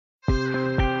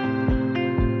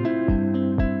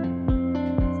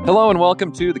Hello and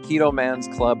welcome to the Keto Man's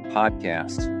Club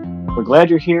podcast. We're glad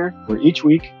you're here, where each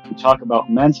week we talk about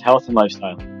men's health and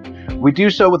lifestyle. We do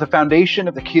so with the foundation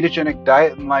of the ketogenic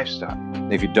diet and lifestyle.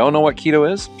 If you don't know what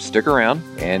keto is, stick around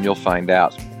and you'll find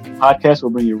out. The podcast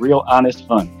will bring you real, honest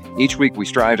fun. Each week we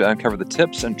strive to uncover the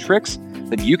tips and tricks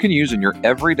that you can use in your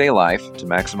everyday life to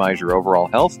maximize your overall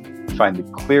health. Find the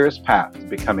clearest path to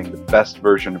becoming the best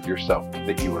version of yourself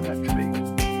that you were meant to be.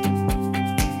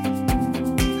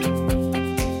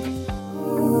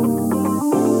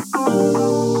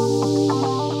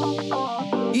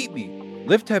 Eat meat,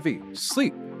 lift heavy,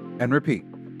 sleep, and repeat.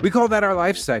 We call that our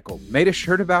life cycle. Made a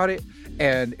shirt about it,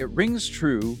 and it rings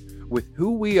true with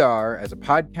who we are as a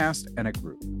podcast and a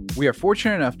group. We are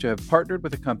fortunate enough to have partnered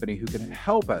with a company who can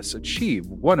help us achieve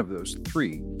one of those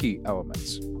three key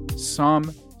elements: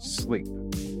 Som Sleep.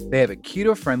 They have a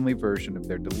keto-friendly version of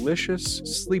their delicious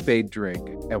sleep aid drink,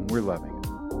 and we're loving it.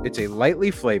 It's a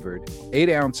lightly flavored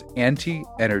 8-ounce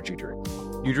anti-energy drink.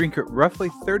 You drink it roughly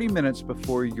 30 minutes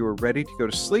before you're ready to go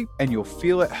to sleep, and you'll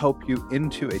feel it help you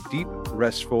into a deep,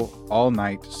 restful,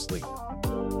 all-night sleep.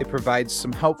 It provides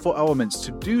some helpful elements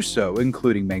to do so,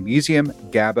 including magnesium,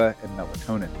 GABA, and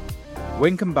melatonin.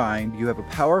 When combined, you have a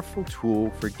powerful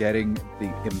tool for getting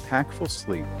the impactful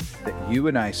sleep that you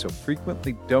and I so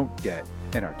frequently don't get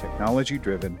in our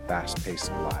technology-driven,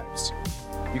 fast-paced lives.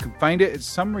 You can find it at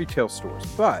some retail stores,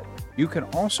 but you can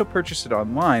also purchase it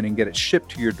online and get it shipped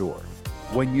to your door.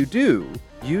 When you do,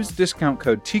 use discount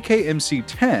code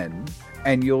TKMC10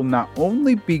 and you'll not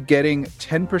only be getting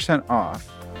 10% off,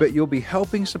 but you'll be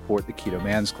helping support the Keto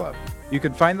Man's Club. You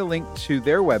can find the link to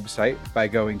their website by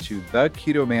going to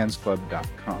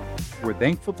theketomansclub.com. We're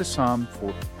thankful to Som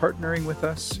for partnering with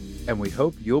us, and we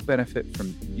hope you'll benefit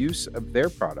from the use of their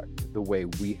product the way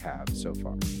we have so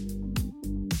far.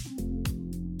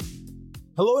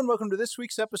 Hello and welcome to this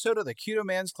week's episode of the Keto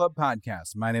Man's Club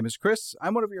podcast. My name is Chris.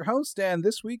 I'm one of your hosts, and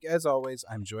this week, as always,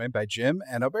 I'm joined by Jim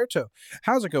and Alberto.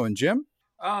 How's it going, Jim?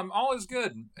 All is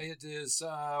good. It is,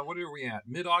 what are we at?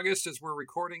 Mid-August as we're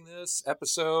recording this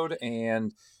episode,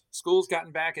 and school's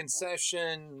gotten back in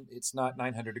session. It's not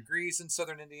 900 degrees in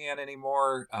southern Indiana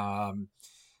anymore.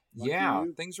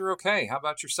 Things are okay. How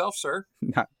about yourself, sir?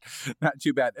 Not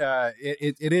too bad.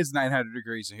 It is 900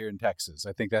 degrees here in Texas.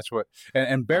 I think that's what.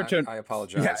 And Berto, I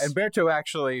apologize. Yeah, and Berto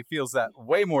actually feels that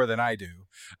way more than I do.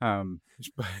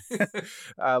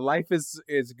 Life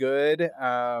is good.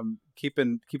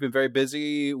 Keeping very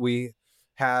busy. We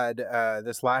had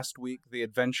this last week the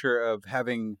adventure of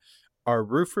having our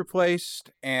roof replaced,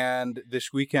 and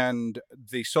this weekend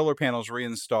the solar panels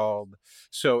reinstalled.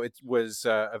 So it was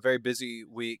a very busy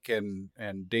week and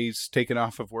days taken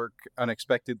off of work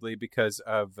unexpectedly because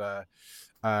of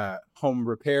home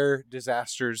repair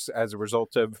disasters as a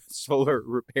result of solar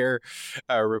repair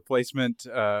replacement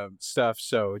stuff.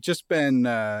 So it's just been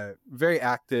very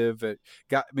active. It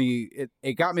got me a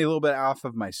little bit off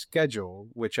of my schedule,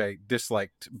 which I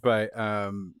disliked, but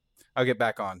I'll get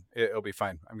back on. It'll be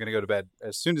fine. I'm going to go to bed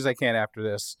as soon as I can after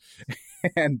this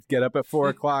and get up at 4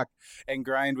 o'clock and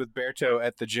grind with Berto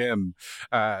at the gym.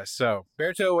 So,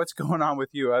 Berto, what's going on with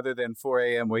you other than 4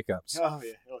 a.m. wake-ups? Oh,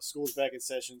 yeah. School's back in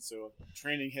session, so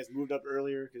training has moved up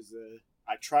earlier because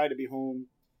I try to be home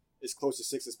as close to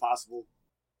 6 as possible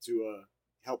to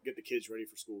help get the kids ready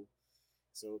for school.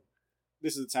 So,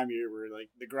 this is the time of year where, like,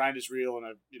 the grind is real, and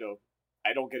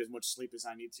I don't get as much sleep as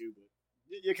I need to, but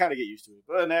you kind of get used to it.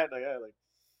 But other than that, like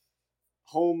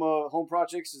home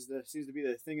projects seems to be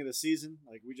the thing of the season.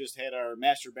 Like, we just had our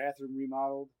master bathroom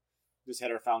remodeled, just had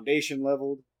our foundation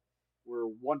leveled. We're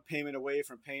one payment away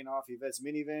from paying off Yvette's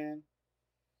minivan.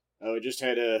 We just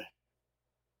had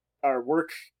my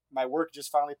work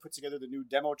just finally put together the new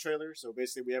demo trailer. So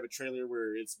basically, we have a trailer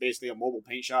where it's basically a mobile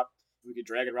paint shop. We could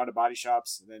drag it around to body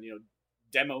shops and then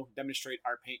demonstrate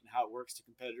our paint and how it works to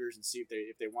competitors and see if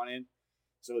they want in.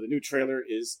 So the new trailer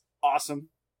is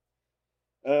awesome.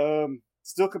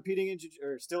 Still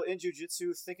in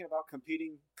jiu-jitsu, thinking about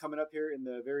competing coming up here in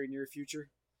the very near future.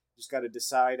 Just got to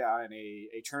decide on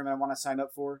a tournament I want to sign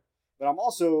up for. But I'm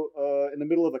also in the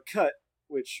middle of a cut,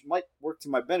 which might work to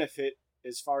my benefit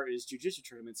as far as jiu-jitsu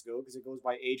tournaments go, because it goes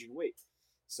by age and weight.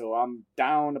 So I'm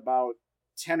down about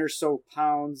 10 or so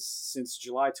pounds since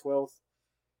July 12th.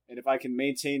 And if I can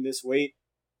maintain this weight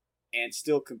and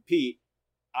still compete,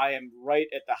 I am right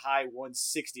at the high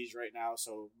 160s right now,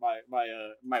 so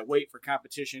my weight for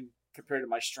competition compared to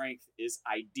my strength is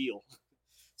ideal.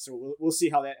 So we'll see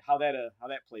how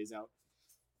that plays out.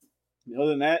 And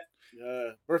other than that,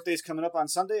 birthday's coming up on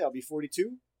Sunday. I'll be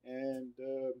 42, and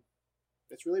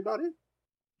that's really about it.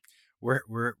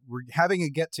 We're having a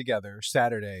get together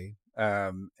Saturday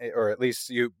or at least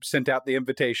you sent out the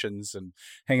invitations and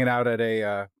hanging out at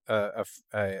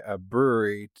a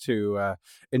brewery to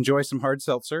enjoy some hard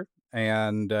seltzer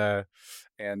and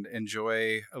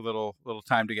enjoy a little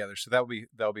time together. So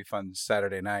that'll be fun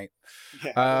Saturday night.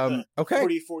 Yeah, okay.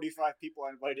 40, 45 people I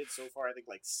invited so far. I think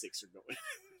like 6 are going.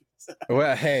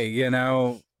 Well, hey,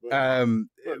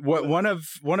 one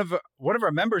of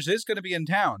our members is going to be in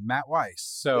town, Matt Weiss.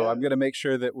 So I'm going to make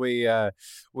sure that we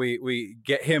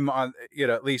get him on,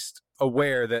 at least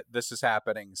aware that this is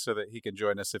happening so that he can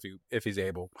join us if he's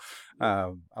able.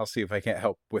 I'll see if I can't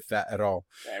help with that at all.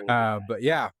 But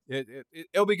yeah,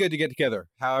 it'll be good to get together,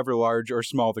 however large or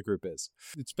small the group is.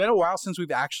 It's been a while since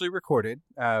we've actually recorded.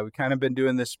 We've kind of been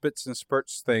doing this spits and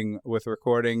spurts thing with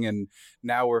recording, and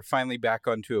now we're finally back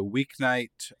onto a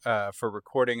weeknight for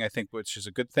recording, I think, which is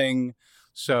a good thing.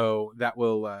 So that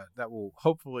will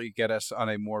hopefully get us on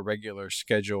a more regular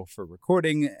schedule for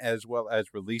recording as well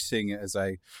as releasing, as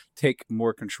I take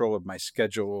more control of my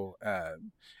schedule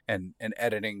and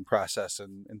editing process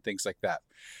and things like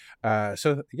that.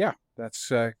 So yeah,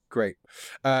 that's great.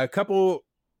 A couple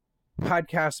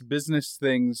podcast business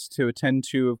things to attend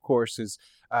to, of course, is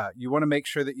you want to make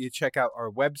sure that you check out our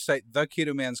website,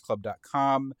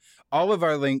 theketomansclub.com. All of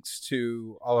our links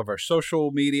to all of our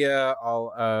social media,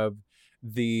 all of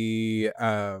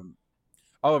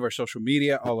our social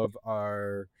media, all of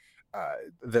our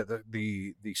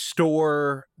the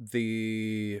store,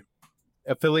 the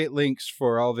affiliate links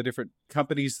for all the different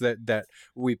companies that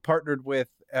we partnered with,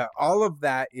 all of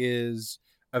that is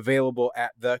available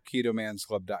at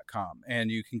theketomansclub.com.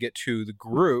 And you can get to the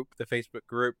group, the Facebook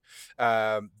group,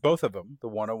 both of them, the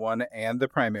 101 and the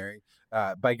primary,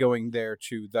 by going there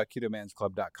to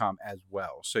theketomansclub.com as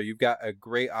well. So you've got a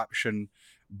great option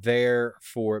there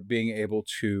for being able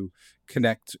to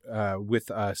connect with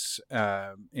us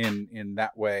in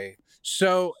that way.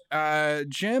 So,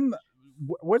 Jim,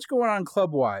 what's going on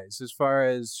club-wise as far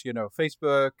as,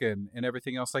 Facebook and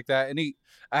everything else like that?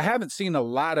 I haven't seen a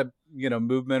lot of,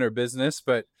 movement or business,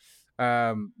 but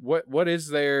what is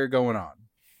there going on?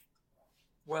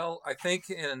 Well, I think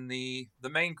in the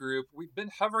main group, we've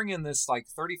been hovering in this like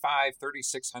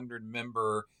 3,600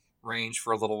 member range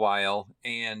for a little while.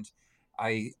 And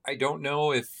I don't know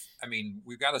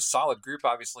we've got a solid group,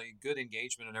 obviously, good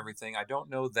engagement and everything. I don't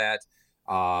know that,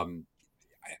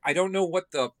 I don't know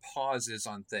what the pause is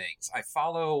on things. I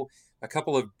follow a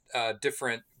couple of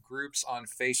different groups on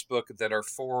Facebook that are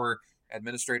for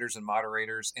administrators and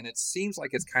moderators, and it seems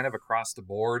like it's kind of across the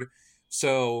board.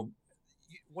 So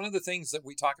one of the things that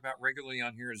we talk about regularly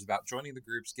on here is about joining the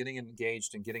groups, getting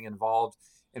engaged and getting involved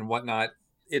and whatnot.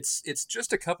 It's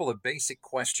just a couple of basic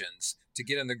questions to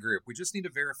get in the group. We just need to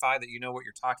verify that you know what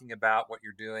you're talking about, what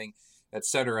you're doing,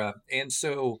 etc. And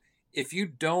so if you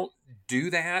don't do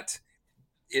that,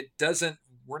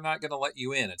 we're not going to let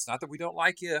you in. It's not that we don't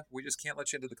like you. We just can't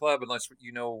let you into the club unless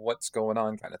you know what's going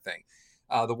on, kind of thing.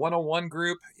 The 101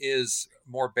 group is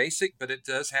more basic, but it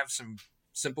does have some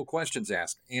simple questions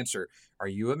answer. Are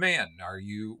you a man?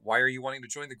 Why are you wanting to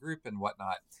join the group and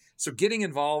whatnot? So getting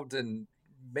involved and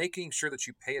making sure that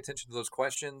you pay attention to those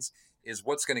questions is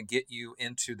what's going to get you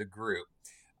into the group.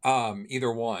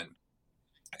 Either one.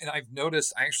 And I've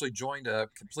noticed I actually joined a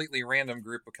completely random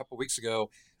group a couple weeks ago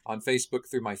on Facebook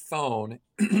through my phone,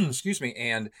 excuse me,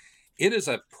 and it is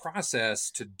a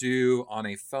process to do on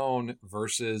a phone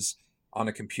versus on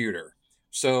a computer.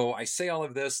 So I say all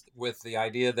of this with the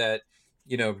idea that,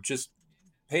 just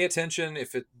pay attention.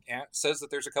 If it says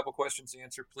that there's a couple questions to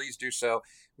answer, please do so.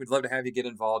 We'd love to have you get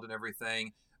involved in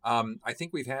everything. I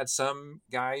think we've had some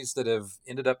guys that have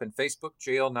ended up in Facebook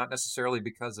jail, not necessarily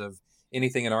because of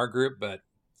anything in our group, but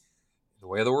the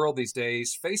way of the world these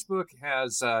days. Facebook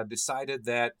has decided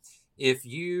that if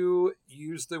you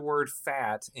use the word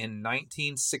fat in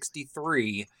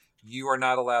 1963, you are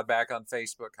not allowed back on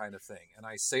Facebook, kind of thing. And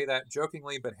I say that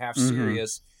jokingly, but half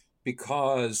serious,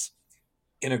 because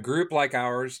in a group like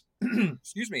ours,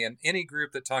 excuse me, in any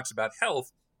group that talks about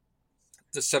health,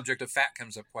 the subject of fat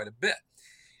comes up quite a bit.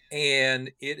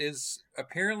 And it is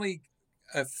apparently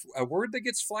a word that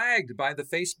gets flagged by the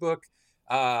Facebook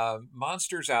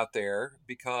monsters out there,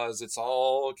 because it's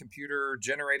all computer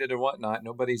generated and whatnot.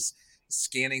 Nobody's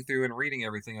scanning through and reading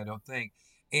everything, I don't think.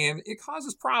 And it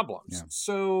causes problems. Yeah.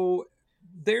 So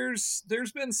there's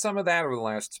been some of that over the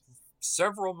last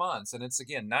several months. And it's,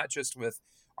 again, not just with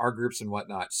our groups and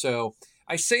whatnot. So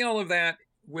I say all of that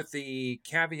with the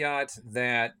caveat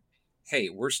that, hey,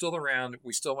 we're still around.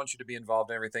 We still want you to be involved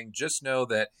in everything. Just know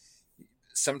that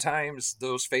sometimes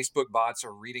those Facebook bots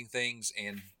are reading things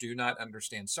and do not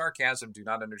understand sarcasm, do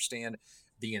not understand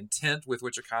the intent with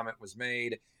which a comment was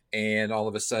made. And all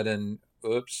of a sudden,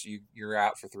 oops, you're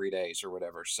out for 3 days or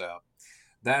whatever. So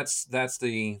that's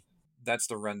the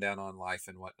rundown on life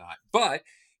and whatnot. But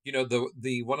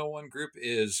the 101 group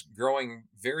is growing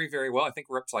very, very well. I think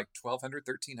we're up to like 1,200,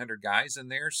 1,300 guys in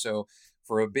there. So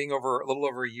for being a little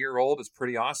over a year old is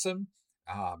pretty awesome.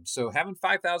 So having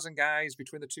 5,000 guys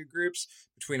between the two groups,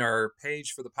 between our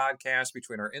page for the podcast,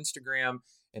 between our Instagram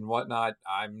and whatnot,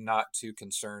 I'm not too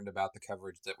concerned about the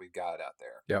coverage that we've got out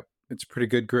there. Yep. It's a pretty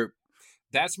good group.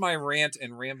 That's my rant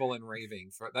and ramble and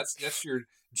raving. That's your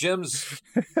Jim's.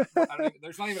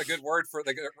 There's not even a good word for it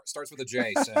that starts with a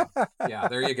J. So yeah,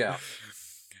 there you go.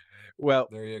 Well,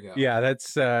 there you go. Yeah,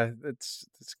 that's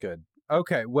good.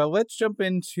 Okay, well, let's jump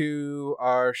into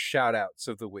our shout outs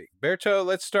of the week. Berto,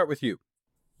 let's start with you.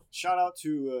 Shout out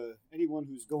to anyone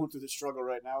who's going through the struggle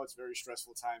right now. It's very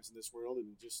stressful times in this world, and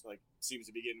it just seems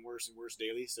to be getting worse and worse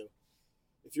daily. So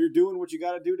if you're doing what you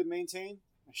got to do to maintain,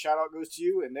 a shout out goes to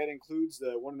you, and that includes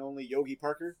the one and only Yogi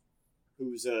Parker,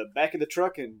 who's back in the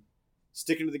truck and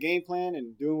sticking to the game plan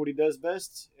and doing what he does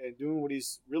best and doing what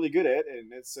he's really good at,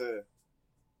 and that's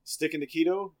sticking to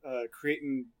keto,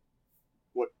 creating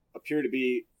what appear to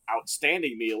be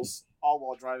outstanding meals, all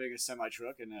while driving a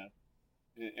semi-truck.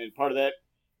 And part of that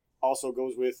also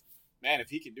goes with, man, if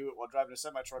he can do it while driving a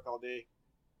semi-truck all day,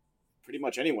 pretty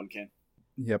much anyone can.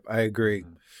 Yep, I agree.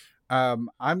 I'm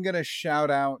going to shout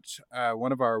out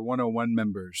one of our 101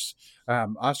 members,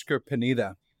 Oscar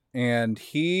Pineda. And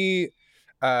he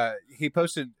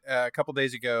posted a couple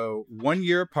days ago, 1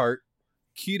 year apart,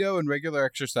 keto and regular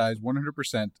exercise,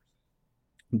 100%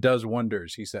 does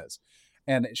wonders, he says.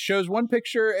 And it shows one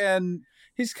picture, and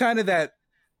he's kind of that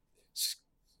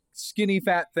skinny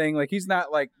fat thing. Like, he's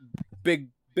not like big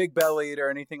bellied or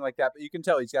anything like that, but you can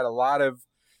tell he's got a lot of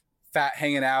fat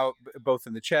hanging out both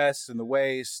in the chest and the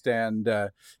waist, and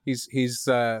he's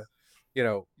letting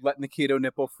the keto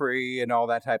nipple free and all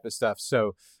that type of stuff.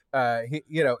 So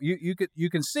you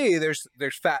can see there's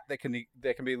fat that can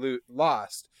be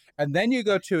lost. And then you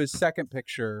go to his second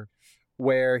picture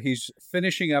where he's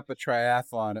finishing up a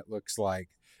triathlon, it looks like,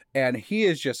 and he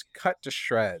is just cut to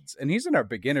shreds, and he's in our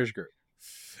beginners group.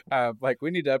 We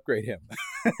need to upgrade him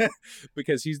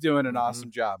because he's doing an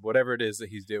awesome job, whatever it is that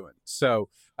he's doing. So,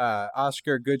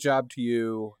 Oscar, good job to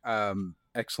you.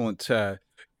 Excellent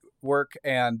work.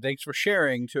 And thanks for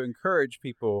sharing to encourage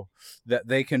people that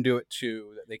they can do it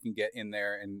too, that they can get in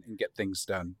there and get things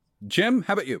done. Jim,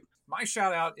 how about you? My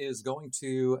shout out is going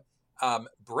to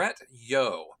Brett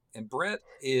Yo. And Brett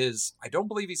is, I don't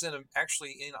believe he's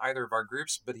actually in either of our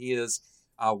groups, but he is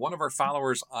one of our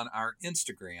followers on our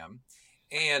Instagram.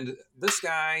 And this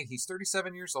guy, he's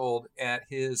 37 years old. At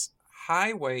his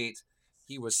high weight,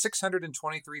 he was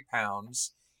 623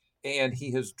 pounds, and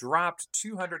he has dropped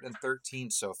 213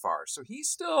 so far. So he's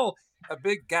still a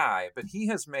big guy, but he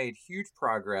has made huge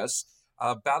progress.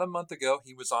 About a month ago,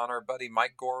 he was on our buddy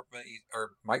Mike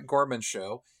Gorman's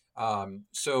show.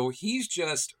 So he's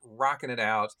just rocking it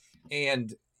out.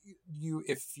 And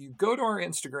if you go to our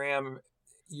Instagram,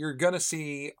 you're going to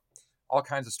see all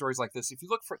kinds of stories like this. If you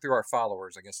look through our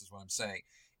followers, I guess is what I'm saying.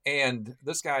 And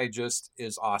this guy just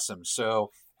is awesome.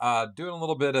 So doing a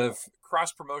little bit of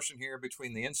cross promotion here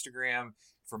between the Instagram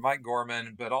for Mike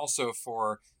Gorman, but also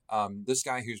for this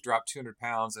guy who's dropped 200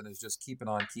 pounds and is just keeping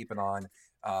on.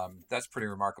 That's pretty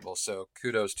remarkable. So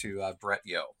kudos to Brett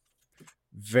Yo.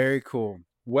 Very cool.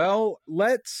 Well,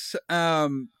 let's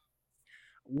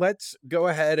go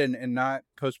ahead and not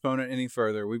postpone it any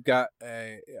further. We've got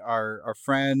our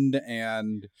friend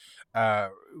and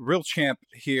real champ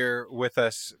here with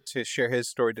us to share his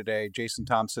story today, Jason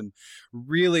Thompson.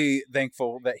 Really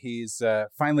thankful that he's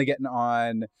finally getting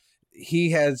on.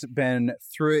 He has been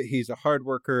through it. He's a hard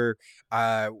worker.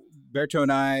 Berto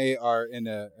and I are in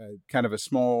a kind of a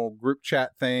small group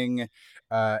chat thing,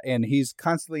 and he's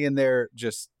constantly in there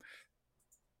just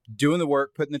doing the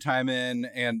work, putting the time in,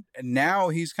 and now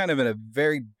he's kind of in a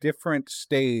very different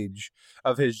stage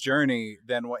of his journey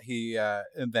than what he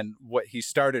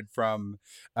started from.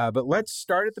 But let's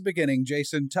start at the beginning.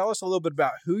 Jason, tell us a little bit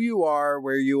about who you are,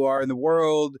 where you are in the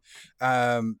world,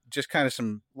 just kind of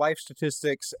some life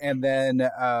statistics, and then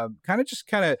kind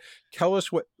of tell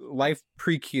us what life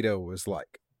pre-keto was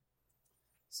like.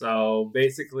 So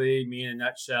basically, me in a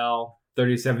nutshell,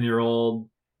 37-year-old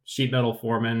sheet metal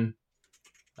foreman,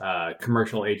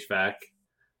 commercial HVAC,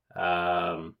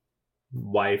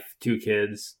 wife, 2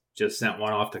 kids, just sent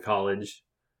one off to college.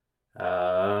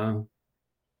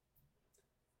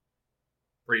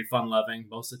 Pretty fun loving,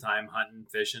 most of the time hunting,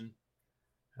 fishing.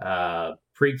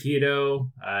 Pre-keto,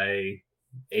 I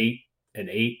ate,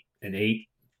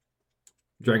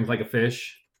 drank like a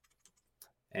fish,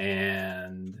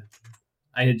 and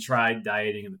I had tried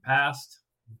dieting in the past,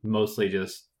 mostly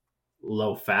just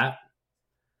low fat,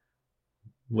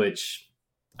 which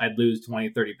I'd lose 20,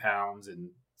 30 pounds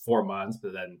in 4 months,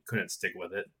 but then couldn't stick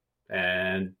with it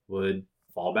and would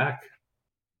fall back.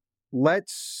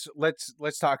 Let's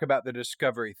talk about the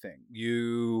discovery thing.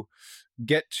 You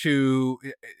get to,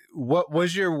 what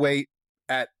was your weight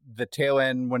at the tail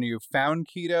end when you found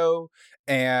keto,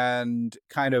 and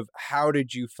kind of how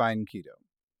did you find keto?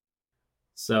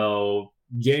 So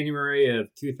January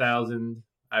of 2000,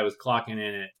 I was clocking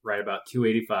in at right about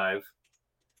 285.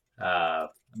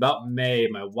 About May,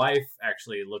 my wife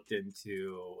actually looked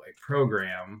into a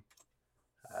program,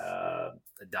 a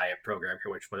diet program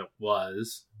here, which what it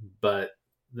was, but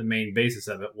the main basis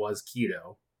of it was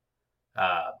keto.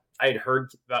 I had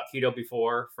heard about keto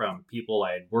before from people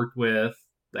I had worked with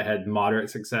that had moderate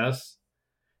success,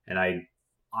 and I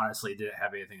honestly didn't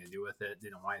have anything to do with it,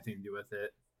 didn't want anything to do with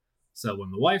it. So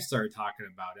when the wife started talking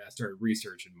about it, I started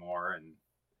researching more and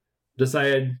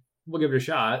decided we'll give it a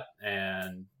shot,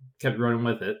 and kept running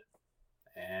with it,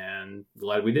 and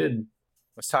glad we did.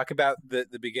 Let's talk about the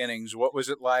beginnings. What was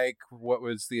it like? What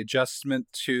was the adjustment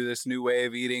to this new way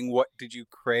of eating? What did you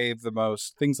crave the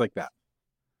most? Things like that.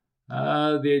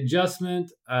 The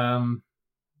adjustment, I've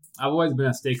always been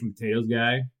a steak and potatoes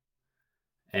guy,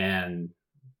 and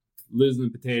losing the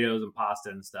potatoes and pasta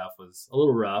and stuff was a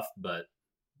little rough, but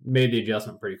made the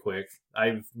adjustment pretty quick.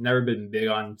 I've never been big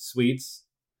on sweets.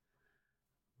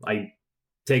 I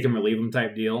take them or leave them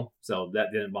type deal, so that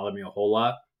didn't bother me a whole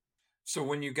lot. So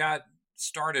when you got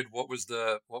started, what was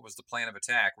the plan of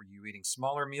attack? Were you eating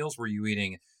smaller meals? Were you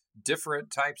eating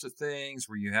different types of things?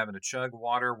 Were you having to chug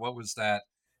water? What was that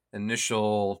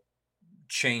initial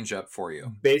change up for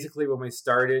you? Basically, when we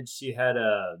started, she had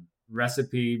a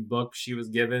recipe book she was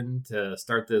given to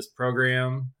start this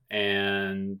program,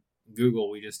 and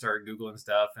we just started Googling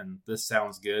stuff, and this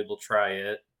sounds good, we'll try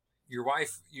it. Your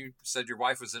wife, you said your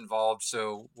wife was involved,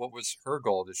 so what was her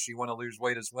goal? Does she want to lose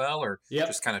weight as well, or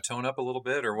just kind of tone up a little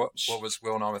bit, or what was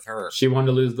going on with her? She wanted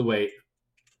to lose the weight.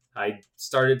 I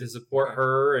started to support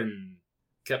her and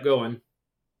kept going.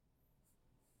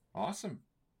 Awesome.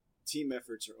 Team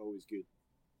efforts are always good.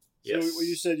 Yes. So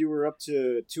you said you were up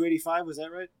to 285, was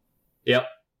that right? Yep.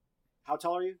 How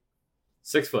tall are you?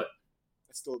 6 foot.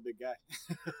 That's still a big guy.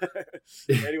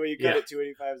 Anyway, you got it.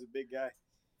 285 is a big guy.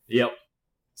 Yep.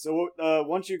 So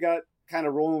once you got kind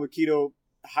of rolling with keto,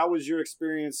 how was your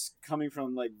experience coming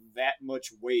from like that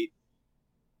much weight?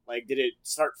 Like, did it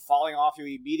start falling off you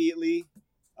immediately?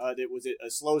 Was it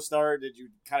a slow start? Did you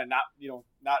kind of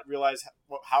not realize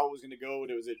how it was going to go?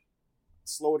 Was it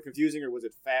slow and confusing, or was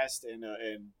it fast and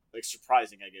like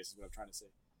surprising, I guess is what I'm trying to say.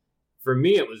 For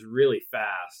me, it was really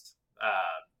fast.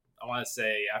 I want to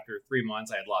say after 3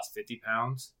 months, I had lost 50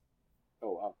 pounds.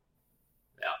 Oh, wow.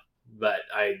 Yeah. But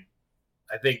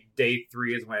I think day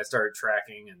 3 is when I started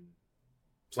tracking and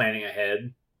planning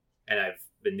ahead. And I've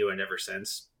been doing it ever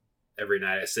since. Every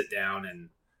night I sit down and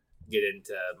get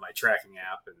into my tracking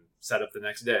app and set up the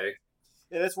next day.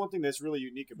 Yeah, that's one thing that's really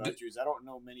unique about you is I don't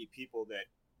know many people that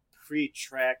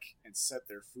pre-track and set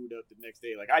their food up the next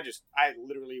day. Like I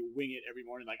literally wing it every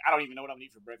morning. Like I don't even know what I'm gonna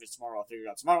eat for breakfast tomorrow. I'll figure it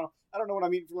out tomorrow. I don't know what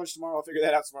I'm eating for lunch tomorrow. I'll figure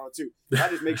that out tomorrow too. I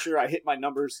just make sure I hit my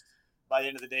numbers by the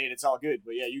end of the day and it's all good.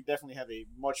 But yeah, you definitely have a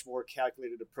much more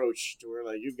calculated approach to where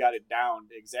like you've got it down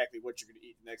to exactly what you're gonna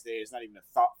eat the next day. It's not even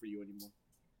a thought for you anymore.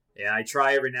 Yeah, I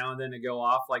try every now and then to go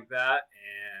off like that,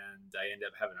 and I end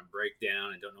up having a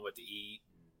breakdown and don't know what to eat,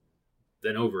 and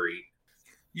then overeat.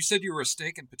 You said you were a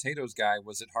steak and potatoes guy.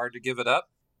 Was it hard to give it up?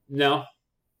 No,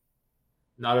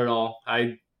 not at all.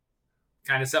 I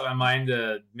kind of set my mind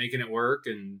to making it work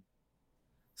and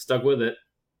stuck with it.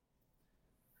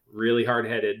 Really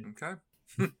hard-headed. Okay.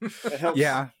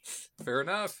 Yeah. Fair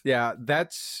enough. Yeah,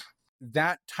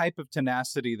 that type of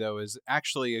tenacity, though, is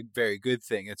actually a very good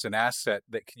thing. It's an asset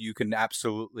that you can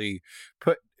absolutely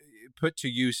put to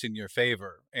use in your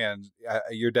favor, and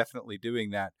you're definitely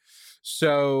doing that.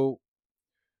 So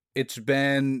it's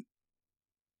been,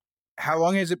 how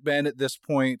long has it been at this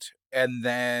point, and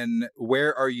then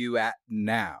where are you at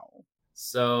now?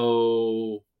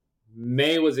 So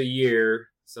May was a year,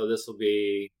 so this will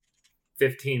be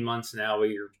 15 months now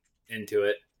we're into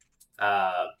it.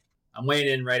 I'm weighing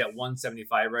in right at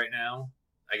 175 right now.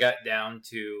 I got down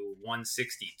to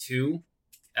 162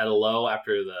 at a low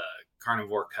after the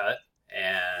carnivore cut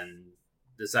and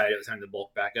decided it was time to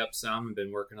bulk back up some and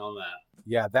been working on that.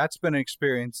 Yeah, that's been an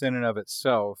experience in and of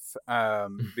itself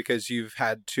because you've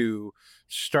had to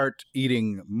start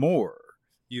eating more.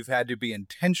 You've had to be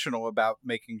intentional about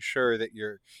making sure that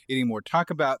you're eating more. Talk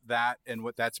about that and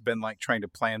what that's been like trying to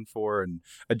plan for and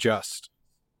adjust.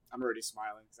 I'm already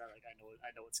smiling because I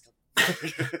know it's coming.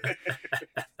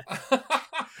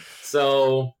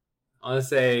 So I want to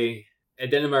say at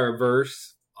the end of my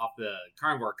reverse off the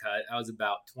carnivore cut, I was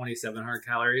about 2,700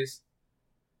 calories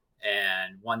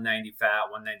and 190 fat,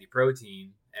 190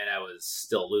 protein, and I was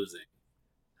still losing.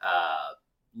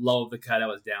 Low of the cut, I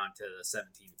was down to the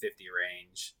 1,750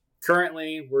 range.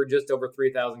 Currently, we're just over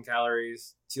 3,000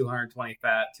 calories, 220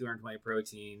 fat, 220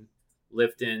 protein,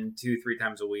 lifting 2-3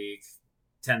 times a week,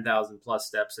 10,000 plus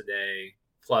steps a day,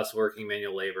 plus working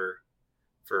manual labor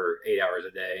for 8 hours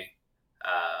a day.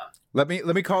 Let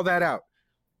me call that out.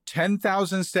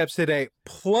 10,000 steps a day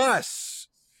plus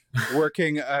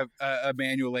working a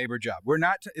manual labor job. We're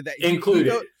not that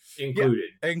included. Yeah,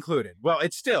 included. Well,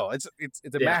 it's still it's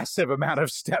a massive amount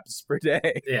of steps per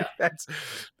day. Yeah, that's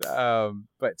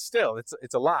but still it's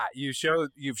a lot. You've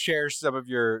shared some of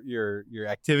your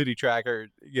activity tracker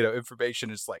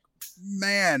information. It's like,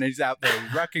 man, he's out there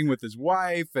wrecking with his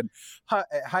wife and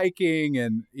hiking,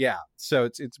 and so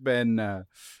it's been a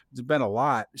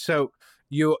lot. So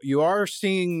you are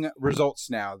seeing results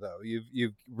now, though.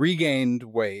 You've regained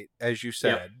weight, as you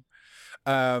said.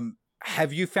 Yep.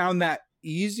 Have you found that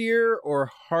easier or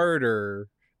harder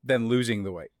than losing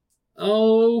the weight?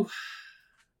 Oh,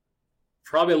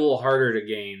 probably a little harder to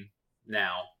gain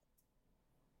now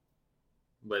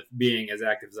with being as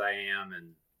active as I am.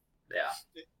 And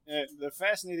the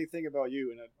fascinating thing about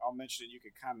you, and I'll mention it, you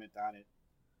can comment on it,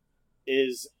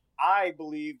 is I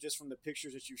believe just from the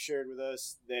pictures that you shared with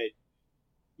us that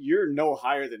you're no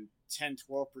higher than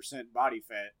 10-12% body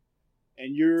fat,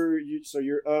 and you're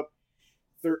up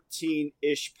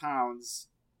 13-ish pounds,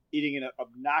 eating an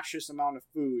obnoxious amount of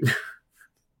food,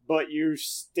 but you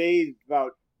stayed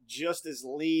about just as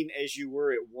lean as you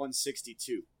were at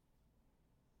 162.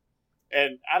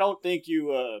 And I don't think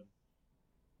you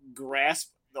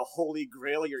grasp the holy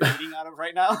grail you're eating out of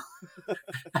right now.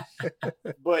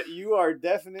 But you are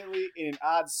definitely in an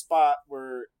odd spot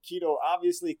where keto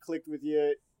obviously clicked with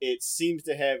you. It seems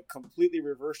to have completely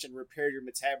reversed and repaired your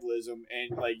metabolism.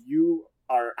 And you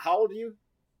are, how old are you?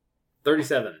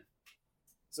 37.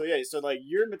 So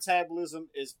your metabolism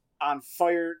is on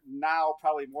fire now,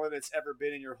 probably more than it's ever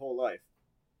been in your whole life.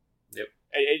 Yep.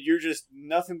 And you're just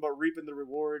nothing but reaping the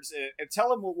rewards. And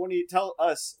tell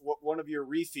us what one of your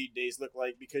refeed days look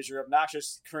like, because your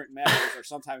obnoxious current macros are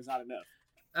sometimes not enough.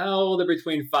 Oh, they're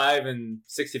between 5 and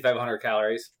 6,500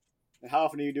 calories. And how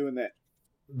often are you doing that?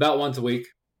 About once a week.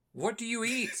 What do you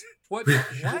eat? What?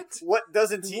 What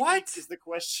doesn't he eat is the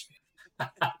question.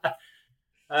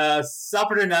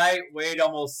 Supper tonight weighed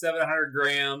almost 700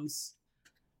 grams.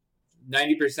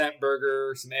 90%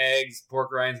 burger, some eggs,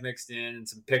 pork rinds mixed in, and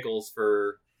some pickles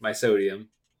for my sodium.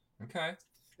 Okay.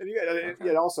 And you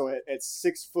got also at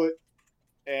 6 foot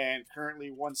and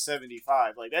currently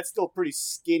 175. That's still pretty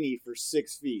skinny for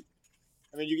 6 feet.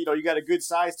 I mean, you got a good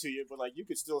size to you, but you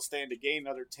could still stand to gain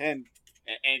another 10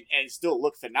 and still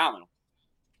look phenomenal.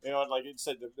 Like you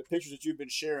said, the pictures that you've been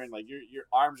sharing, your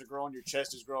arms are growing, your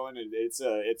chest is growing, and it's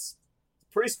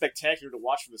pretty spectacular to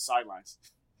watch from the sidelines.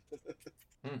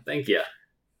 Thank you.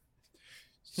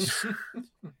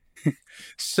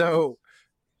 So,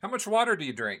 how much water do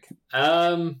you drink?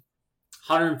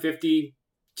 150,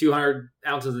 200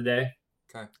 ounces a day.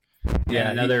 Okay.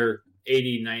 Yeah, and another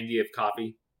 80, 90 of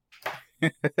coffee.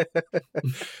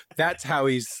 That's how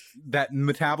that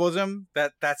metabolism,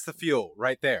 that's the fuel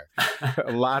right there.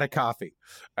 A lot of coffee.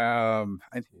 A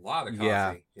lot of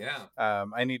coffee. Yeah.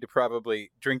 I need to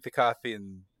probably drink the coffee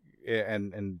and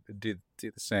do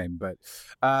the same. But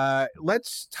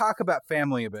let's talk about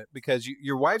family a bit, because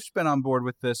your wife's been on board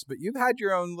with this, but you've had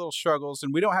your own little struggles,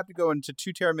 and we don't have to go into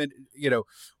too terrible.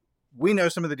 We know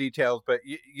some of the details, but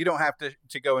you don't have to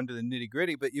go into the nitty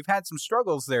gritty. But you've had some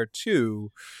struggles there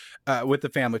too with the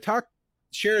family.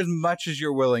 Share as much as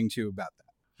you're willing to about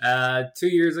that. 2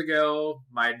 years ago,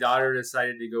 my daughter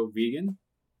decided to go vegan.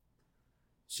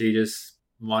 She just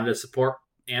wanted to support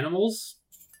animals'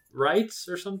 rights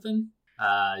or something.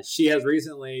 She has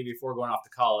recently, before going off to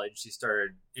college, she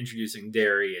started introducing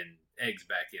dairy and eggs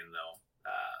back in, though.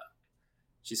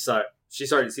 She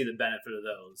started to see the benefit of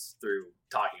those through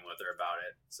talking with her about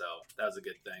it. So that was a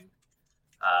good thing.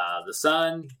 The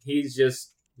son, he's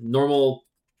just normal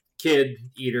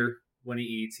kid eater. When he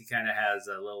eats, he kind of has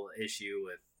a little issue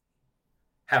with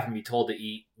having to be told to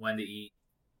eat, when to eat.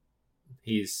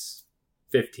 He's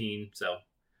 15, so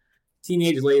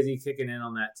teenage lazy kicking in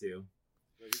on that too.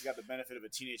 Well, he's got the benefit of a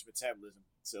teenage metabolism.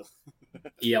 So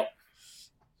Yep.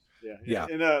 Yeah.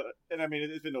 And I mean,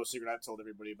 it's been no secret. I've told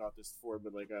everybody about this before,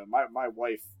 but my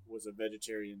wife was a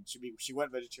vegetarian. She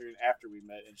went vegetarian after we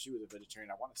met, and she was a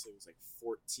vegetarian. I want to say it was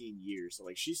 14 years. So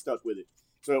she stuck with it.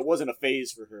 So it wasn't a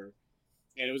phase for her.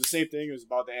 And it was the same thing. It was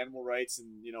about the animal rights,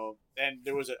 and and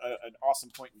there was an awesome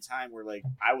point in time where like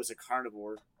I was a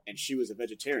carnivore and she was a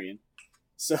vegetarian.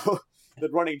 So the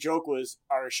running joke was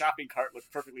our shopping cart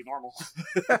looked perfectly normal.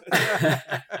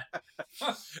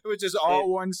 It was just all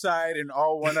one side and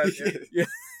all one other. Yeah.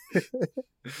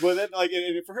 But then, like,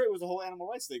 and for her, it was the whole animal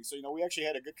rights thing. So, we actually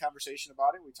had a good conversation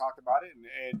about it. We talked about it.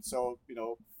 And so,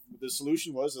 the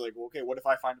solution was like, well, okay, what if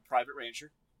I find a private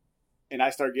rancher and I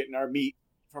start getting our meat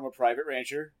from a private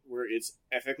rancher where it's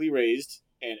ethically raised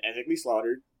and ethically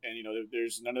slaughtered. And,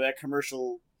 there's none of that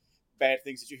commercial bad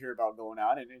things that you hear about going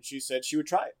on. And she said she would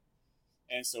try it.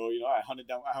 And so, I hunted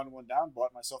one down,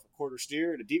 bought myself a quarter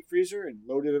steer in a deep freezer and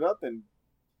loaded it up. And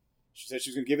she said she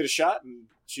was going to give it a shot. And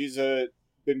she's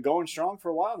been going strong for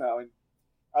a while now. And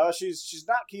she's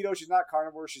not keto. She's not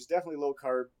carnivore. She's definitely low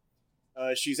carb.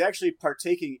 She's actually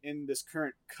partaking in this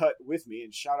current cut with me.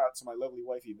 And shout out to my lovely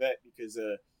wife, Yvette, because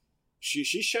she's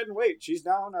shedding weight. She's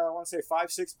down, I want to say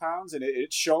 5-6 pounds. And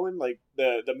it's showing like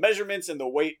the measurements and the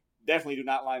weight definitely do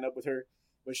not line up with her.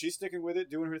 But she's sticking with it,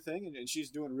 doing her thing, and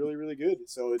she's doing really, really good.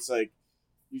 So it's like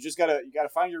you just gotta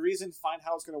find your reason, find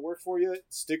how it's gonna work for you,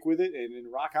 stick with it,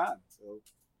 and rock on. So,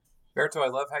 Berto, I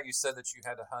love how you said that you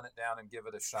had to hunt it down and give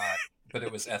it a shot, but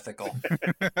it was ethical.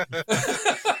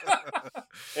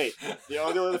 Hey, the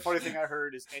only other funny thing I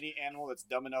heard is any animal that's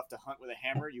dumb enough to hunt with a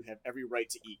hammer, you have every right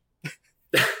to eat.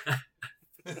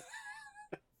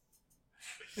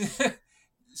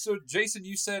 So, Jason,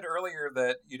 you said earlier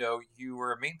that, you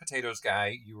were a meat and potatoes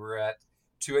guy. You were at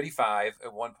 285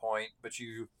 at one point, but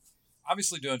you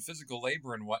obviously doing physical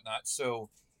labor and whatnot. So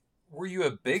were you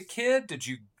a big kid?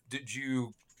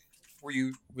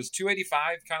 Was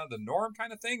 285 kind of the norm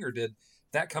kind of thing, or did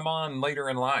that come on later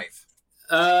in life?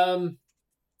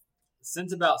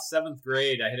 Since about 7th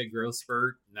grade, I hit a growth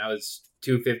spurt, and I was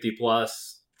 250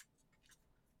 plus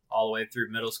all the way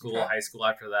through middle school, Okay. high school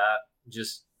after that.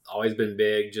 Just always been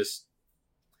big, just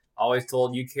always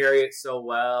told you carry it so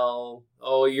well.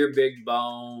 Oh, you're big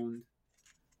boned.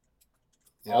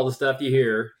 Yep. All the stuff you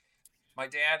hear. My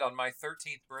dad on my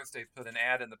 13th birthday put an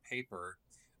ad in the paper,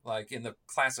 like in the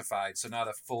classified, so not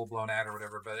a full blown ad or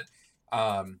whatever, but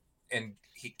and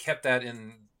he kept that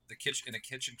in the kitchen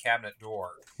cabinet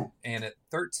door. And at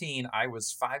 13, I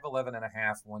was 5'11 and a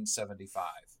half, 175.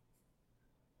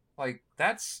 Like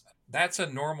that's a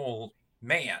normal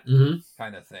man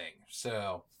kind of thing.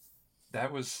 So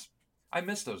I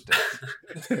miss those days.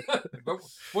 But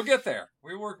we'll get there.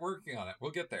 We're working on it. We'll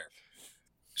get there.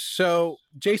 So,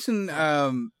 Jason,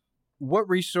 what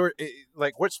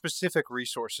specific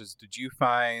resources did you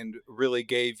find really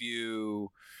gave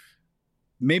you,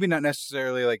 maybe not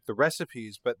necessarily like the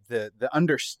recipes, but the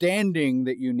understanding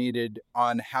that you needed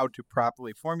on how to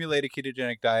properly formulate a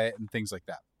ketogenic diet and things like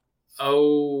that?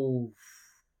 Oh,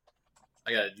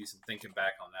 I got to do some thinking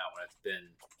back on that one. It's been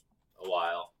a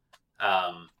while.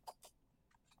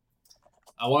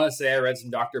 I want to say I read some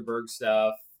Dr. Berg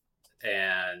stuff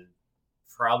and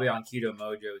probably on Keto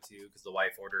Mojo too, because the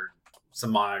wife ordered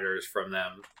some monitors from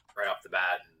them right off the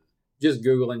bat. And just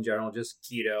Google in general, just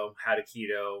keto, how to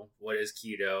keto, what is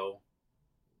keto,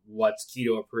 what's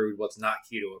keto approved, what's not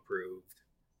keto approved.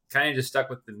 Kind of just stuck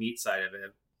with the meat side of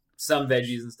it. Some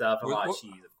veggies and stuff, a lot of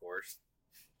cheese, of course.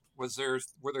 Were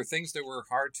there things that were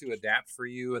hard to adapt for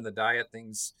you in the diet,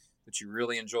 things that you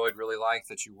really enjoyed, really liked,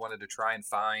 that you wanted to try and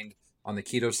find on the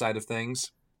keto side of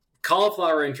things?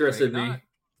 Cauliflower interested me.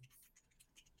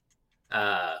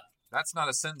 That's not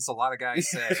a sentence a lot of guys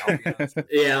say, I'll be honest with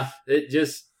you. Yeah, it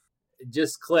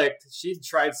just clicked. She'd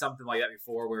tried something like that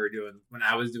before. When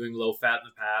I was doing low fat in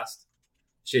the past.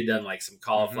 She'd done like some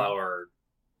cauliflower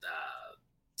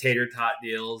tater tot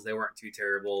deals. They weren't too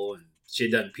terrible, and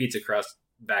she'd done pizza crust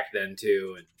back then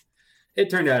too, and it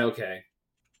turned out okay.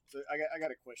 So I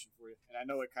got a question for you, and I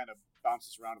know it kind of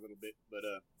bounces around a little bit, but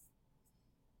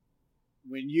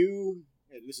when you,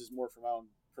 and this is more for my own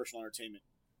personal entertainment,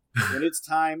 when it's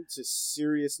time to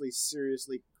seriously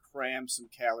cram some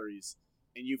calories,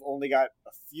 and you've only got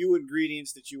a few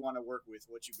ingredients that you want to work with,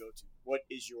 what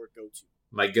is your go-to?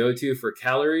 My go-to for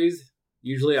calories,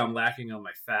 usually I'm lacking on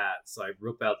my fat, so I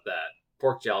rip out that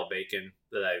pork jowl bacon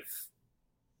that I've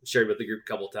shared with the group a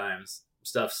couple times.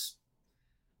 Stuff's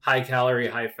high calorie,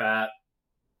 high fat,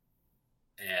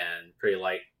 and pretty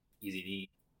light, easy to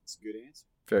eat. That's a good answer.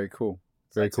 Very cool.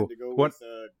 Very cool. To go with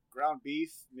ground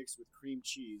beef mixed with cream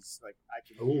cheese. Like I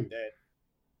can eat that.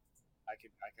 I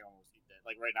can almost eat that.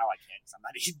 Like right now I can't because I'm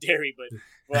not eating dairy. But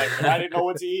like if I didn't know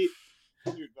what to eat,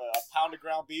 dude, a pound of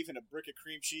ground beef and a brick of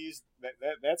cream cheese.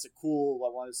 That's a cool. I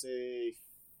want to say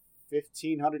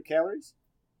 1,500 calories.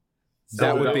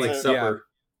 That would be like supper.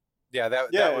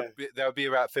 That would be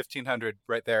about 1,500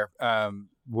 right there.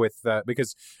 With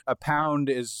because a pound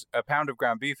of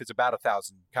ground beef is about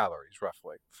 1,000 calories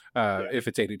roughly, if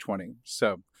it's 80-20.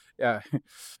 So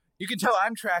you can tell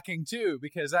I'm tracking too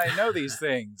because I know these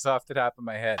things off the top of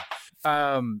my head.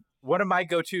 One of my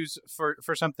go-tos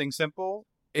for something simple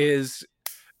is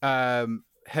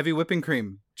heavy whipping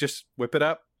cream. Just whip it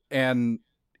up and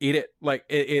eat it. Like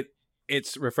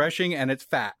it's refreshing and it's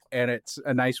fat and it's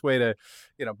a nice way to,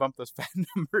 bump those fat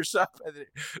numbers up at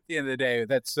the end of the day.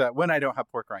 That's when I don't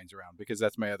have pork rinds around because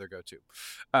that's my other go-to.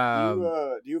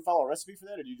 Do you follow a recipe for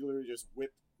that, or do you literally just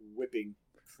whipping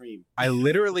cream? I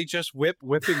literally just whip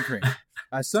whipping cream.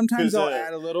 Sometimes I'll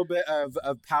add a little bit of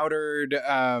powdered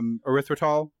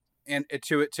erythritol and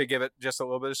to it to give it just a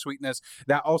little bit of sweetness.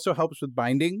 That also helps with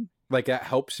binding. Like that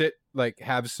helps it like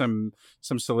have some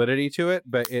solidity to it,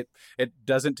 but it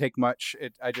doesn't take much.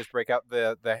 I just break out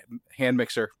the hand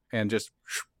mixer and just.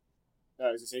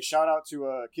 I was gonna say shout out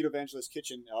to Keto Evangelist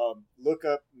Kitchen. Look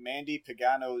up Mandy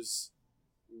Pagano's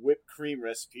whipped cream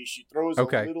recipe. She throws a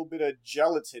little bit of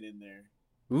gelatin in there.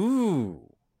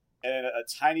 Ooh. And a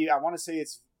tiny. I want to say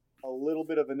it's a little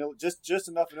bit of vanilla, just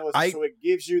enough vanilla, so it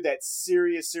gives you that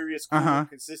serious cream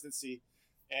consistency.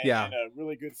 And a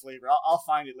really good flavor. I'll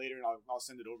find it later and I'll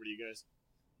send it over to you guys.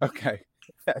 Okay.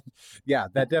 Yeah,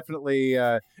 that definitely.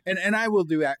 And I will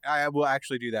do. I will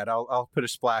actually do that. I'll put a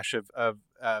splash of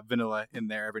vanilla in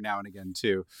there every now and again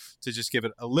too, to just give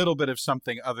it a little bit of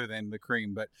something other than the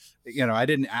cream. But I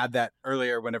didn't add that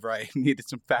earlier whenever I needed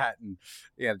some fat, and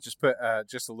just put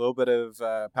just a little bit of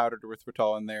powdered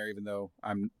erythritol in there, even though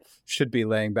should be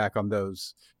laying back on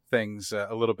those things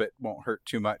a little bit won't hurt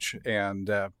too much. And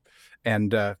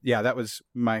that was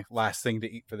my last thing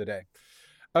to eat for the day.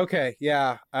 Okay.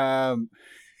 Yeah.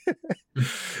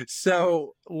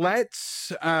 So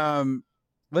let's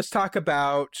talk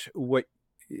about what,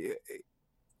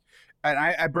 and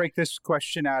I break this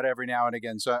question out every now and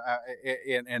again. So,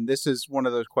 and this is one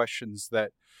of those questions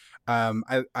that,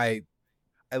 I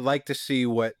like to see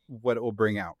what it will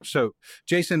bring out. So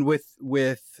Jason, with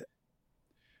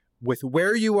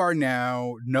where you are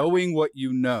now, knowing what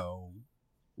you know,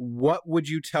 what would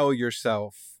you tell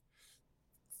yourself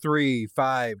 3,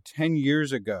 5, 10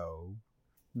 years ago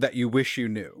that you wish you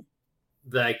knew?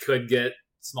 That I could get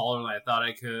smaller than I thought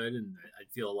I could, and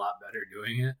I'd feel a lot better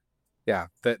doing it. Yeah,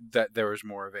 that there was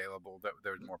more available, that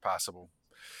there was more possible.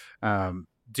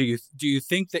 Do you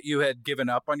think that you had given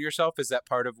up on yourself? Is that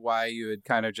part of why you had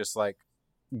kind of just like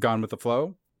gone with the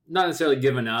flow? Not necessarily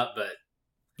given up, but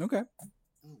okay.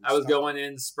 I was going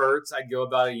in spurts. I'd go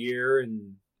about a year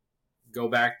and go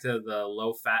back to the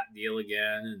low fat deal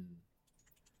again. And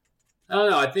I don't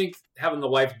know. I think having the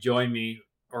wife join me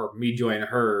or me join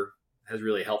her has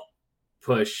really helped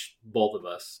push both of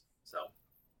us. So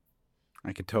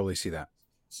I could totally see that.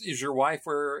 Is your wife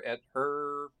where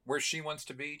she wants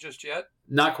to be just yet?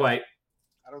 Not quite.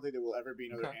 I don't think there will ever be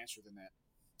another answer than that,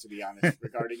 to be honest,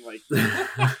 regarding like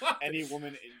any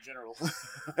woman in general.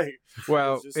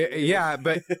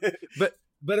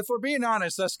 But if we're being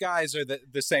honest, us guys are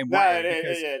the same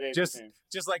way.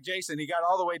 Just like Jason, he got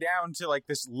all the way down to like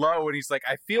this low, and he's like,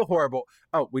 "I feel horrible."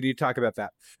 Oh, we need to talk about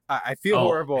that. I feel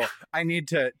horrible. I need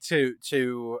to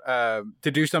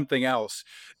do something else.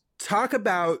 Talk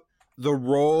about the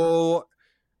role,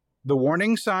 the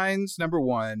warning signs, number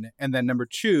one, and then number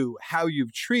two, how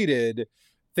you've treated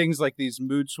things like these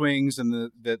mood swings and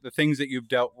the things that you've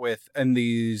dealt with, and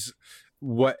these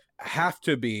what have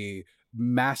to be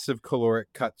massive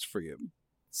caloric cuts for you.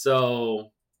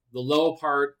 So the low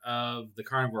part of the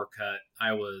carnivore cut,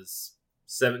 I was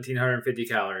 1,750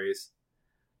 calories.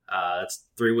 That's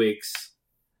 3 weeks.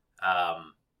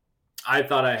 I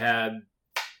thought I had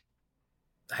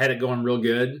it going real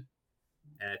good.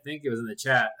 And I think it was in the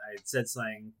chat. I had said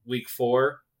something week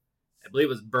 4. I believe it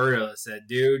was Berto that said,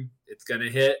 "Dude, it's going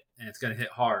to hit, and it's going to hit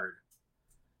hard."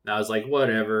 And I was like,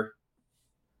 whatever.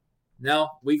 No,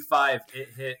 week 5,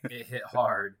 it hit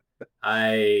hard.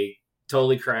 I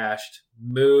totally crashed.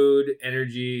 Mood,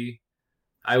 energy.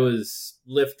 I was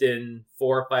lifting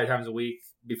 4 or 5 times a week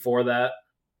before that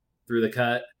through the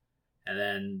cut. And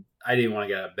then I didn't want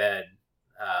to get out of bed.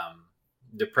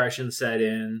 Depression set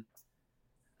in.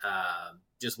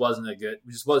 Just wasn't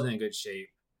in good shape.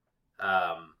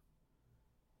 I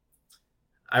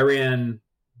ran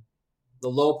the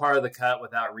low part of the cut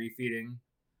without refeeding,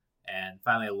 and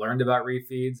finally learned about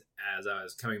refeeds as I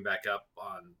was coming back up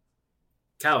on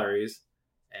calories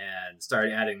and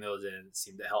started adding those in. It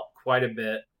seemed to help quite a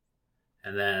bit.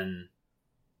 And then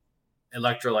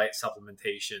electrolyte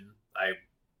supplementation, I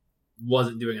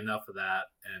wasn't doing enough of that,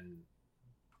 and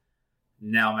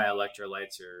now my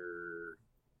electrolytes are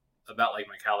about like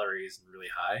my calories really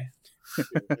high.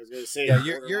 I was gonna say, Yeah,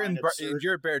 you're in borderline absurd.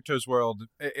 you're Berto's world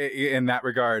in that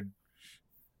regard.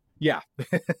 Yeah.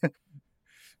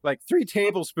 Like 3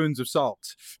 tablespoons of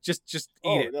salt. Just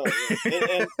eat it. No,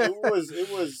 yeah. And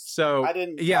it was. So I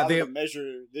didn't yeah, bother to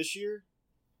measure this year,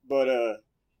 but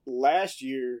last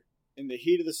year in the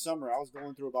heat of the summer, I was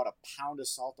going through about a pound of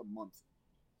salt a month,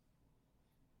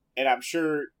 and I'm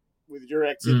sure with your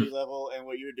activity level and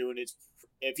what you're doing, it's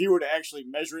if you were to actually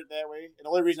measure it that way. And the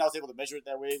only reason I was able to measure it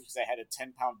that way is because I had a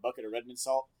 10-pound bucket of Redmond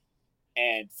salt,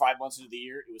 and 5 months into the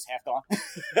year, it was half gone.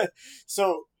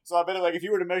 So I bet like if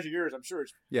you were to measure yours, I'm sure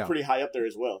it's pretty high up there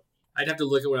as well. I'd have to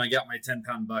look at when I got my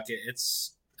 10-pound bucket.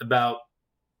 It's about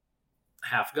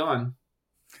half gone.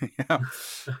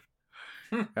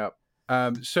 Yep.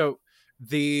 So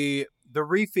the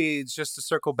refeeds, just to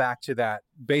circle back to that,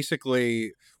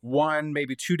 basically 1,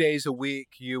 maybe 2 days a week,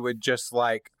 you would just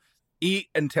like eat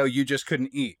until you just couldn't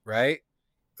eat, right?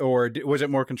 Or was it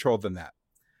more controlled than that?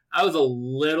 I was a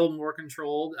little more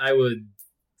controlled. I was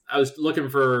looking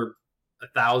for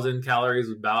 1,000 calories,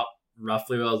 about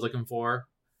roughly what I was looking for,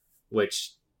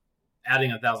 which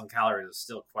adding 1,000 calories is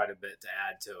still quite a bit to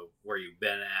add to where you've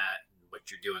been at and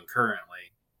what you're doing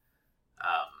currently.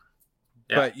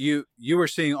 Yeah. But you were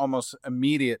seeing almost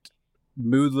immediate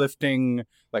mood lifting,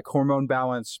 like hormone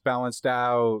balanced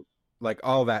out, like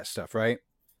all that stuff, right?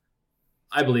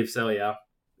 I believe so, yeah.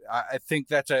 I think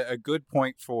that's a good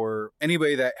point for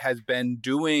anybody that has been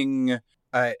doing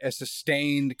a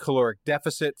sustained caloric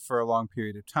deficit for a long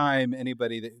period of time.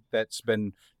 Anybody that's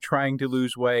been trying to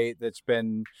lose weight, that's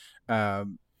been,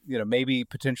 maybe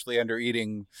potentially under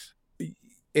eating.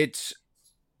 It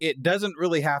doesn't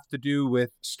really have to do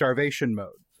with starvation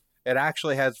mode. It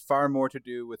actually has far more to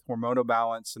do with hormonal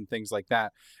balance and things like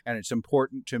that. And it's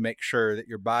important to make sure that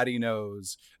your body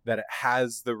knows that it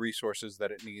has the resources that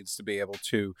it needs to be able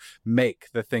to make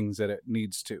the things that it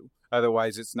needs to.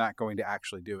 Otherwise, it's not going to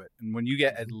actually do it. And when you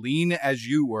get as lean as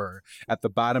you were at the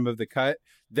bottom of the cut,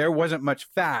 there wasn't much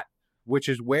fat, which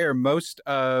is where most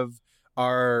of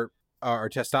our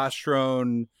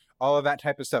testosterone, all of that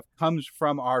type of stuff comes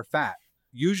from our fat.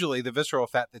 Usually the visceral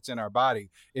fat that's in our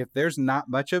body, if there's not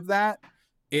much of that,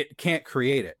 it can't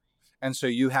create it. And so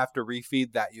you have to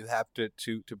refeed that. You have to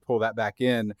pull that back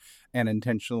in and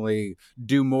intentionally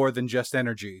do more than just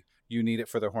energy. You need it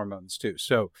for the hormones too.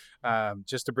 So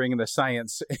just to bring in the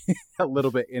science a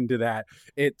little bit into that,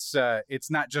 it's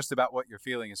not just about what you're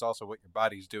feeling. It's also what your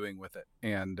body's doing with it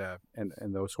and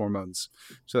those hormones.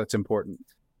 So that's important.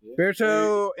 Yeah.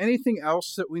 Berto, anything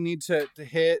else that we need to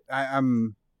hit?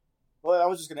 Well, I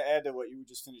was just going to add to what you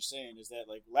just finished saying is that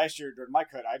like last year during my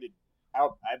cut, I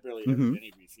barely ever did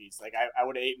any refeeds. Like I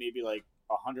would have ate maybe like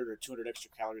 100 or 200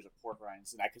 extra calories of pork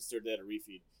rinds, and I considered that a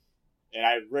refeed. And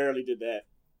I rarely did that.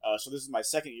 So this is my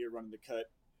second year running the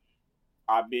cut.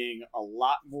 I'm being a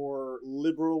lot more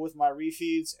liberal with my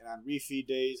refeeds, and on refeed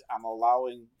days, I'm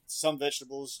allowing some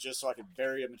vegetables just so I can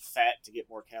bury them in fat to get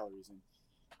more calories in.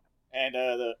 And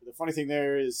the funny thing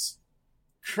there is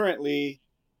currently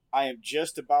I am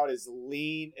just about as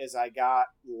lean as I got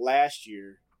last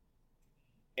year,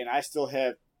 and I still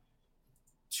have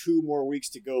 2 more weeks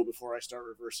to go before I start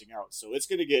reversing out. So it's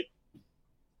going to get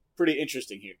pretty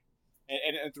interesting here.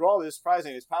 And through all this,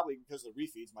 surprising, it's probably because of the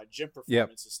refeeds. My gym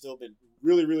performance has still been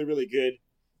really, really, really good.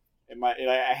 I'm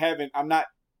not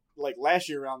like last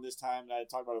year around this time that I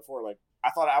talked about before. Like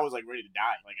I thought I was like ready to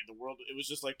die. Like in the world, it was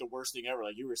just like the worst thing ever.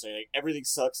 Like you were saying, like, everything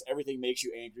sucks, everything makes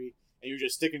you angry, and you're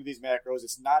just sticking to these macros.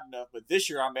 It's not enough. But this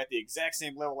year, I'm at the exact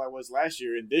same level I was last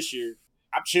year, and this year,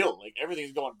 I'm chill. Like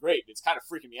everything's going great. It's kind of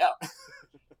freaking me out.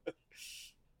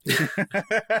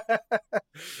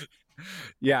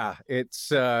 Yeah, it's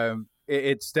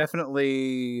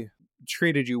definitely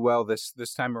treated you well this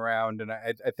time around, and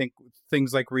I think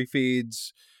things like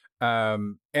refeeds,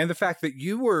 and the fact that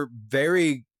you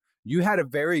had a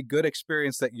very good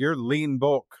experience, that your lean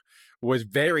bulk was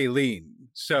very lean.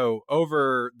 So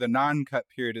over the non-cut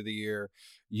period of the year,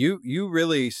 you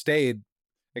really stayed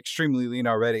extremely lean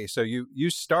already. So you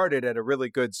started at a really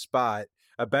good spot,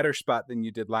 a better spot than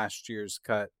you did last year's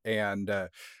cut, and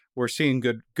we're seeing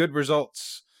good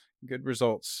results. Good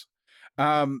results.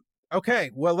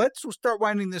 Okay, well, let's start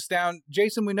winding this down.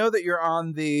 Jason, we know that you're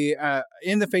on the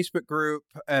in the Facebook group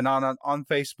and on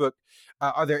Facebook.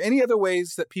 Are there any other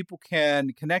ways that people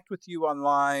can connect with you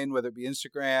online, whether it be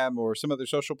Instagram or some other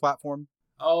social platform?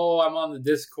 Oh, I'm on the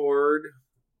Discord.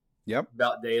 Yep.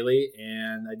 About daily,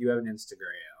 and I do have an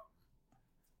Instagram.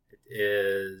 It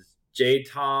is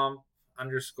jtom_keto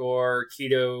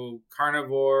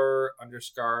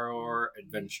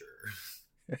carnivore_adventure.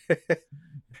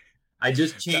 I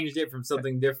just changed it from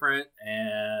something different,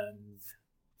 and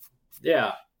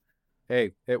yeah.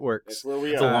 Hey, it works. That's where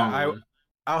we It's a are. long one.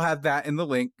 I'll have that in the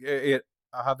link.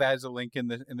 I'll have that as a link in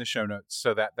the show notes,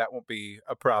 so that won't be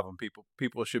a problem.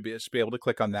 People should be able to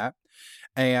click on that,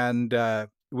 and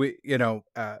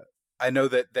I know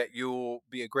that you'll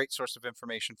be a great source of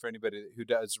information for anybody who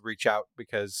does reach out,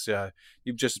 because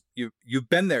you've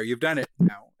been there, you've done it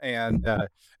now, and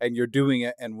you're doing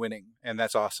it and winning, and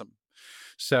that's awesome.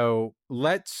 So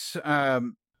let's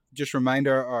just remind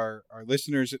our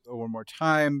listeners one more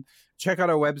time. Check out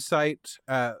our website.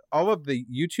 All of the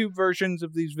YouTube versions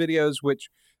of these videos, which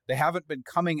they haven't been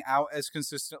coming out as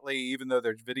consistently, even though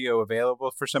there's video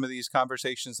available for some of these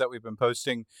conversations that we've been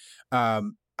posting.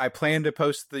 I plan to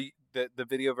post the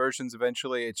video versions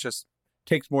eventually. It just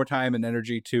takes more time and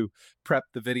energy to prep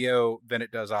the video than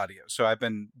it does audio. So I've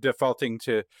been defaulting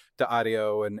to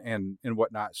audio and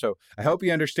whatnot. So I hope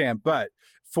you understand. But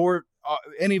for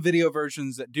any video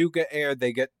versions that do get aired,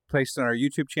 they get placed on our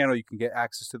YouTube channel. You can get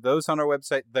access to those on our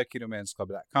website,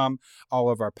 theketomansclub.com. All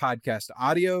of our podcast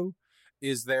audio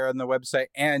is there on the website,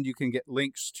 and you can get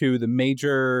links to the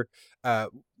major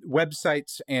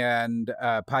websites and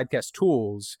podcast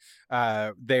tools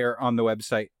there on the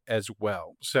website as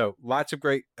well. So lots of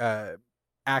great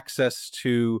access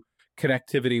to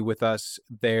connectivity with us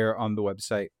there on the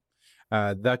website,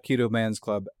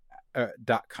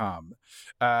 theketomansclub.com.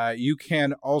 You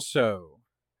can also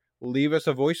leave us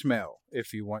a voicemail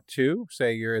if you want to.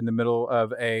 Say you're in the middle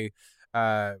of a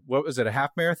a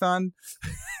half marathon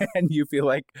and you feel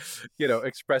like,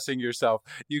 expressing yourself.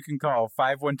 You can call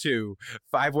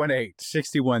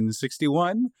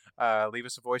 512-518-6161. Leave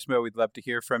us a voicemail. We'd love to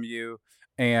hear from you.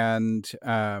 And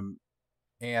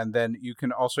then you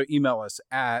can also email us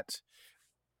at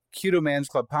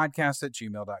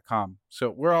ketomansclubpodcast@gmail.com. So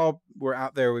we're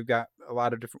out there. We've got a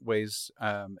lot of different ways,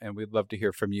 and we'd love to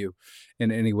hear from you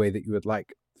in any way that you would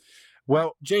like.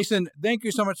 Well, Jason, thank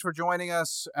you so much for joining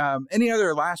us. Any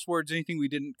other last words, anything we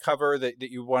didn't cover that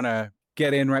you want to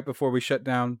get in right before we shut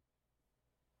down?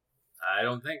 I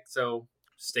don't think so.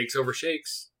 Steaks over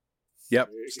shakes. Yep,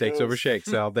 steaks over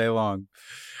shakes all day long.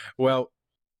 Well,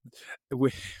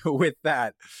 with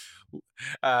that,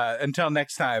 until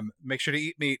next time, make sure to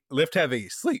eat meat, lift heavy,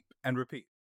 sleep, and repeat.